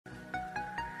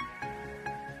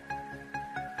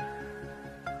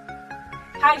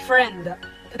Hi friend,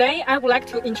 today I would like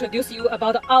to introduce you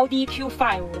about Audi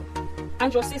Q5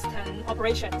 Android system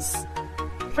operations.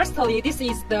 Firstly, this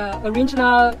is the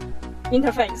original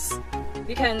interface.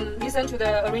 We can listen to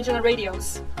the original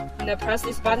radios and press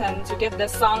this button to get the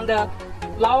sound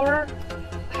lower,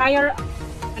 higher,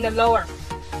 and lower.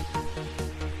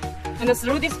 And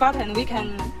through this button, we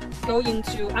can go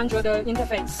into Android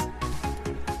interface.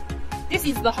 This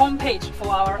is the home page for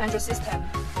our Android system.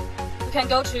 You can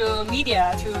go to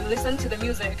media to listen to the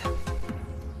music,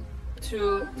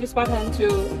 to this button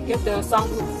to get the sound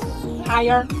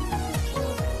higher,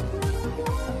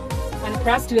 and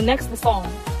press to the next song.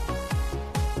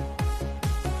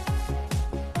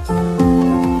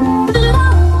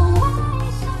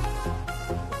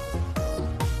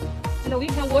 And we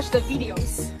can watch the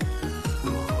videos.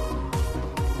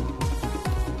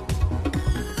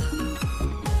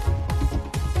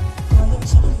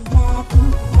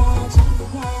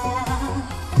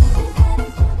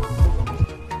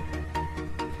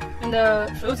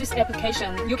 And through this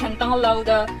application, you can download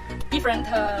different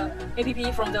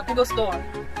app from the Google Store.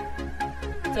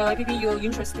 The app you're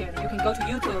interested, you can go to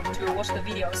YouTube to watch the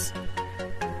videos.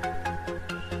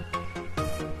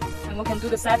 And we can do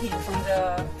the setting from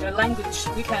the language.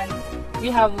 We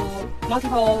have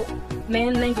multiple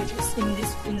main languages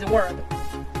in the world.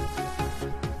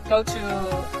 Go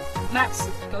to Maps,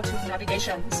 go to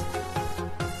Navigations.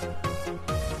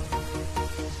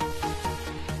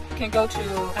 You can go to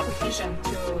Application,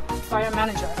 to File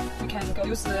Manager. You can go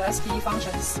use the SQ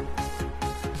functions.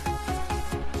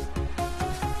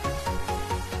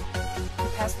 You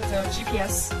test the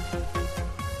GPS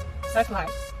satellite.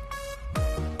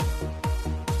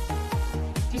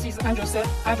 This is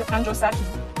Android setting.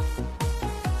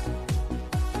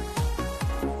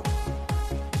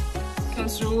 You can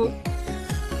surf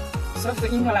the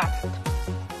internet.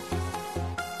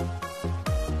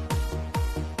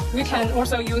 We can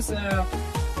also use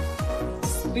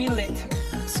split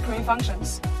screen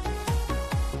functions.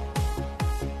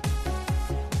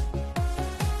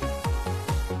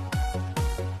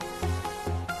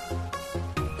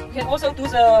 We can also do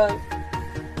the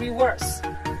reverse.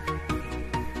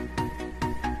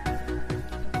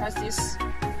 Press this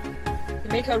to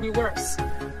make a reverse.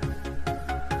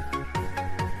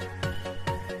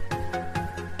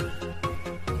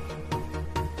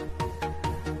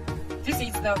 This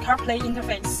is the CarPlay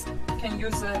interface. You can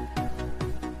use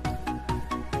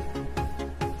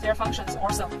their functions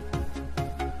also.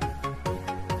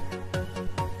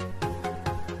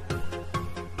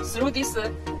 Through this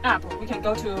app, we can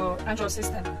go to Android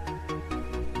system.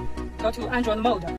 Go to Android mode.